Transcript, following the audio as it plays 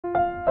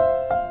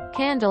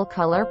Candle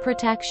color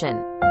protection.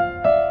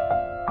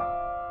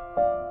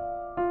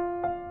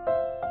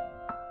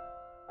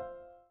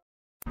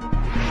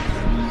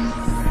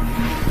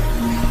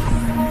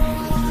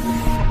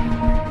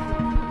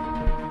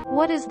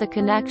 What is the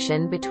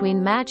connection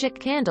between magic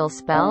candle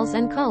spells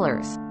and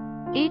colors?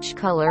 Each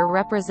color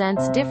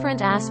represents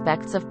different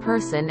aspects of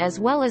person as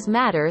well as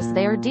matters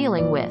they are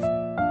dealing with.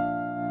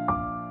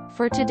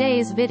 For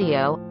today's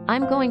video,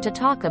 I'm going to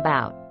talk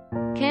about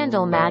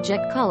candle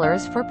magic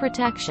colors for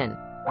protection.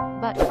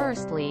 But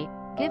firstly,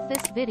 give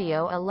this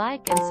video a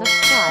like and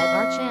subscribe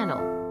our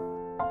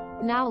channel.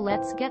 Now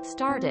let's get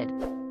started.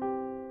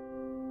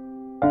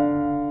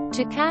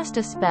 To cast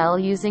a spell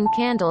using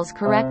candles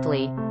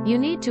correctly, you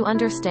need to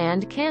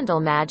understand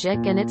candle magic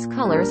and its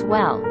colors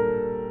well.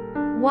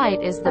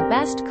 White is the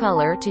best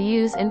color to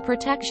use in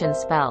protection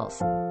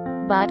spells.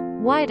 But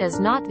white is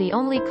not the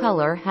only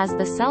color has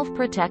the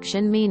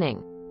self-protection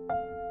meaning.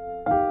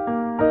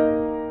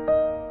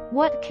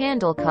 What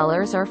candle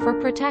colors are for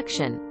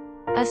protection?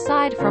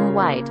 Aside from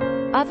white,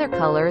 other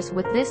colors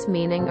with this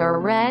meaning are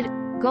red,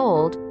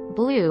 gold,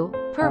 blue,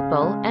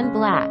 purple, and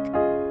black.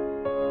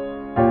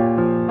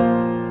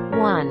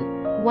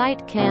 1.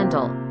 White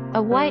candle.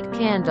 A white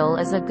candle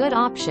is a good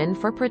option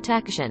for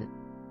protection.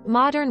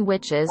 Modern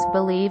witches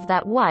believe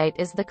that white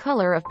is the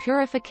color of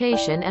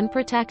purification and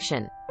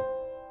protection.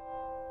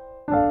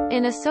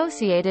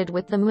 Associated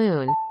with the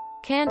moon,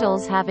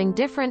 candles having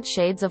different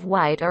shades of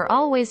white are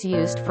always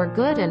used for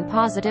good and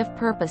positive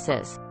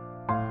purposes.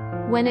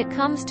 When it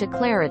comes to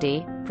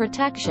clarity,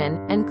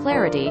 protection, and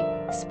clarity,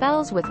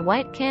 spells with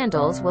white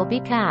candles will be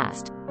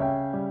cast.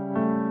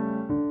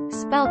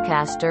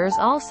 Spellcasters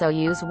also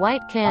use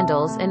white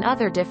candles in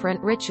other different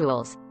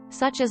rituals,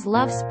 such as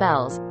love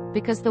spells,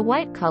 because the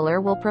white color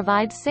will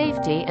provide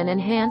safety and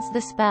enhance the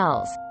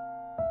spells.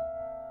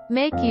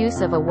 Make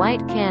use of a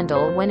white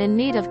candle when in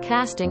need of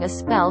casting a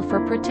spell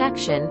for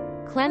protection,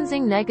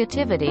 cleansing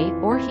negativity,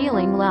 or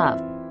healing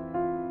love.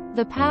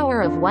 The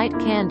power of white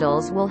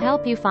candles will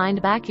help you find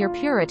back your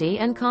purity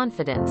and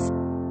confidence.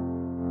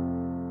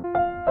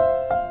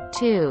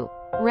 2.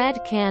 Red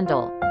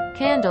candle.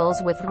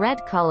 Candles with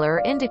red color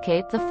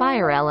indicate the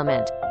fire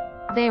element.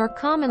 They are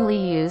commonly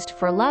used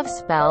for love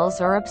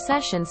spells or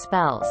obsession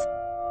spells.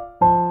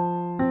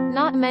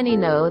 Not many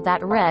know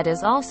that red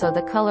is also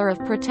the color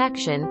of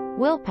protection,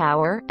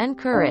 willpower, and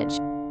courage.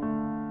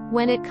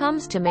 When it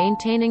comes to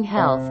maintaining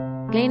health,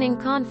 gaining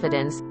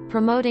confidence,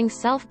 promoting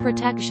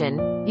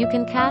self-protection, you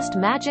can cast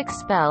magic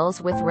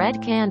spells with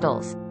red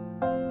candles.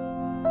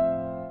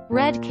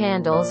 Red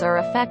candles are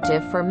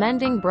effective for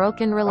mending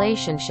broken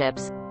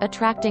relationships,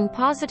 attracting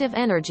positive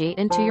energy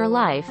into your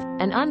life,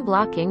 and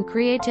unblocking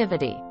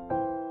creativity.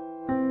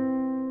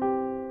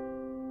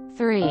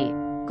 3.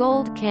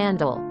 Gold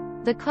candle.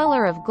 The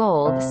color of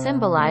gold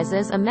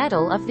symbolizes a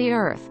metal of the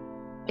earth.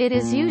 It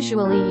is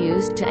usually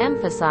used to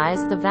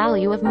emphasize the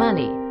value of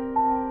money.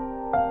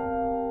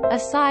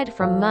 Aside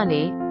from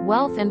money,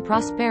 wealth and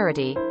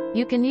prosperity,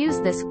 you can use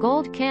this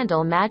gold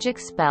candle magic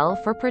spell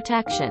for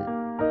protection.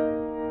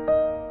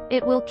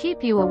 It will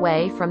keep you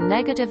away from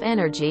negative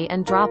energy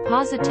and draw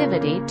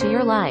positivity to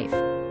your life.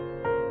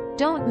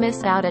 Don't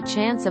miss out a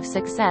chance of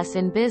success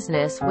in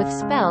business with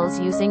spells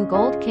using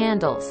gold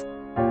candles.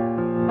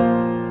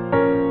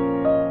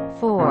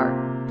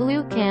 4.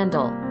 Blue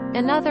candle.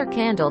 Another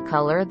candle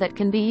color that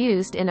can be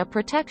used in a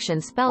protection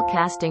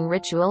spellcasting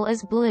ritual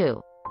is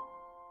blue.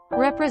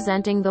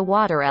 Representing the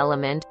water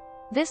element,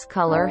 this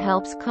color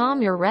helps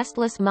calm your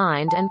restless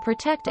mind and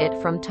protect it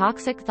from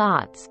toxic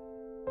thoughts.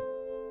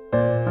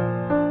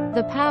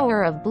 The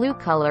power of blue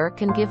color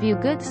can give you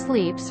good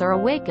sleeps or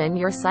awaken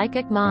your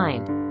psychic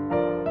mind.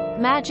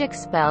 Magic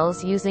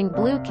spells using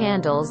blue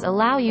candles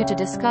allow you to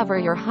discover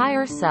your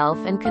higher self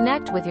and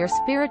connect with your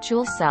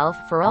spiritual self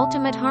for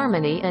ultimate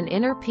harmony and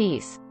inner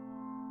peace.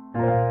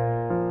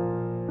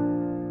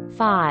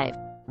 5.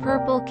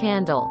 Purple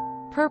candle.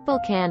 Purple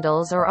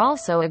candles are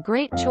also a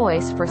great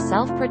choice for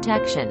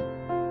self-protection.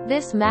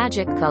 This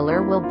magic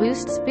color will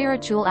boost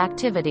spiritual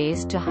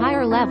activities to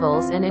higher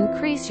levels and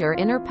increase your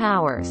inner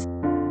powers.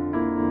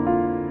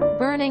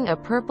 Burning a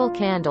purple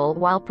candle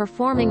while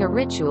performing a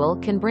ritual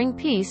can bring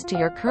peace to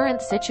your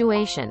current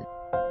situation.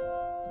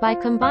 By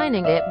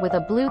combining it with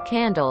a blue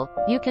candle,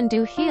 you can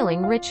do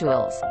healing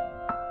rituals.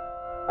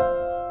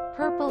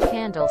 Purple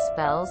candle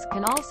spells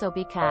can also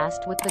be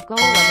cast with the goal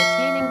of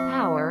attaining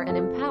power and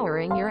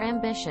empowering your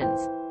ambitions.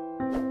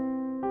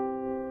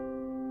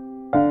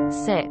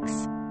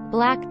 6.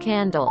 Black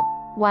candle.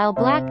 While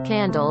black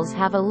candles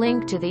have a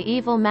link to the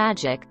evil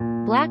magic,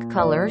 black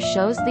color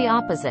shows the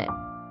opposite.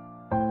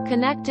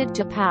 Connected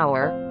to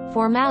power,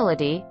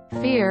 formality,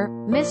 fear,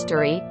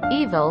 mystery,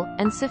 evil,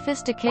 and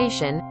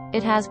sophistication,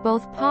 it has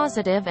both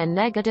positive and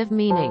negative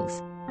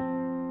meanings.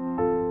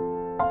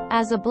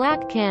 As a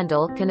black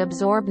candle can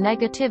absorb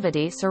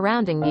negativity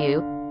surrounding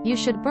you, you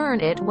should burn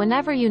it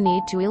whenever you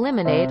need to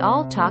eliminate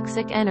all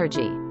toxic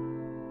energy.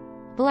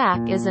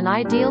 Black is an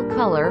ideal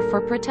color for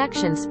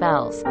protection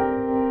spells.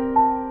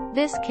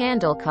 This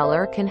candle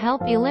color can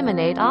help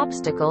eliminate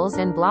obstacles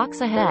and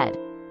blocks ahead.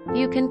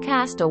 You can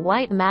cast a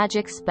white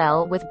magic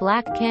spell with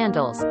black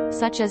candles,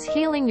 such as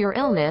healing your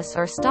illness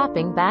or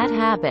stopping bad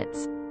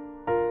habits.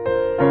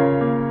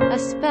 A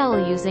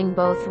spell using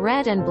both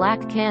red and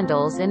black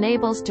candles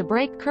enables to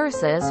break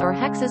curses or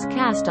hexes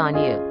cast on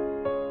you.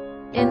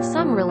 In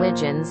some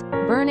religions,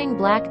 burning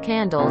black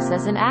candles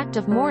as an act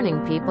of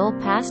mourning people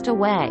passed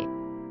away.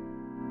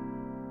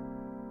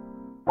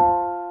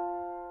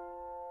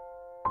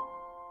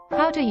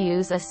 How to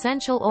use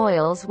essential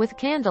oils with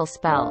candle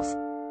spells.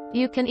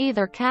 You can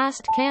either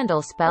cast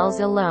candle spells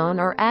alone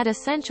or add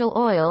essential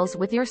oils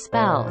with your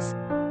spells.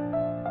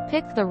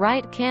 Pick the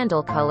right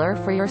candle color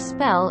for your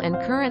spell and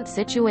current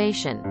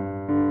situation.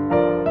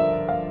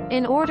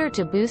 In order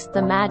to boost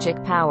the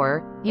magic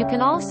power, you can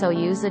also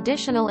use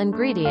additional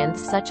ingredients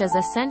such as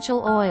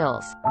essential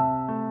oils.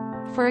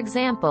 For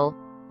example,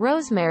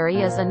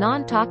 rosemary is a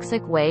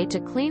non-toxic way to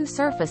clean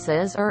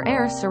surfaces or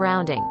air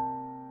surrounding.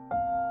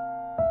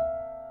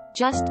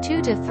 Just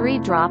 2 to 3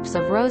 drops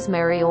of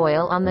rosemary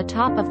oil on the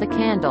top of the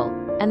candle,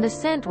 and the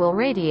scent will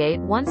radiate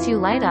once you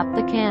light up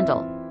the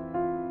candle.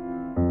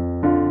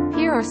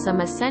 Here are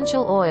some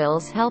essential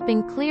oils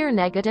helping clear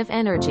negative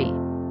energy.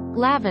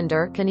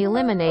 Lavender can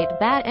eliminate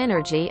bad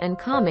energy and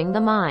calming the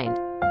mind.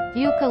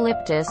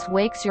 Eucalyptus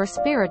wakes your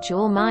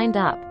spiritual mind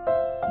up.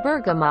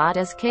 Bergamot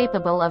is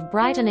capable of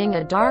brightening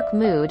a dark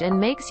mood and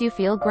makes you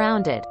feel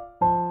grounded.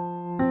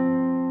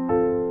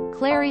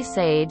 Clary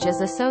sage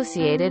is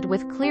associated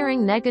with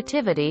clearing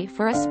negativity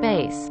for a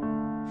space.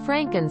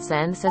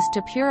 Frankincense is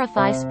to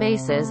purify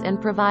spaces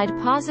and provide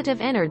positive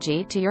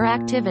energy to your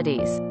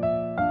activities.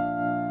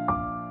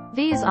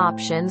 These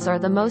options are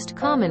the most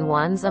common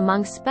ones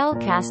among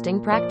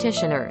spellcasting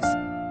practitioners.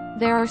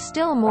 There are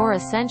still more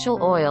essential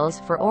oils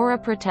for aura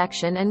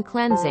protection and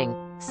cleansing,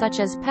 such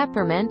as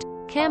peppermint,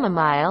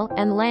 chamomile,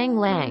 and ylang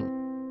ylang.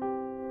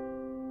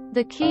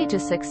 The key to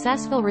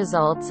successful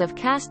results of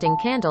casting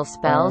candle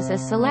spells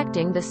is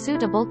selecting the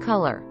suitable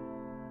color.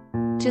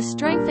 To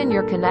strengthen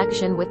your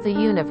connection with the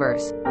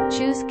universe,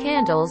 choose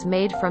candles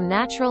made from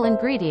natural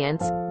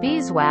ingredients,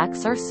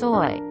 beeswax or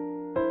soy.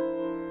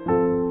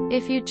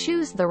 If you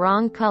choose the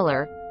wrong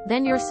color,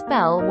 then your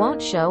spell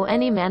won't show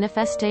any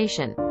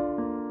manifestation.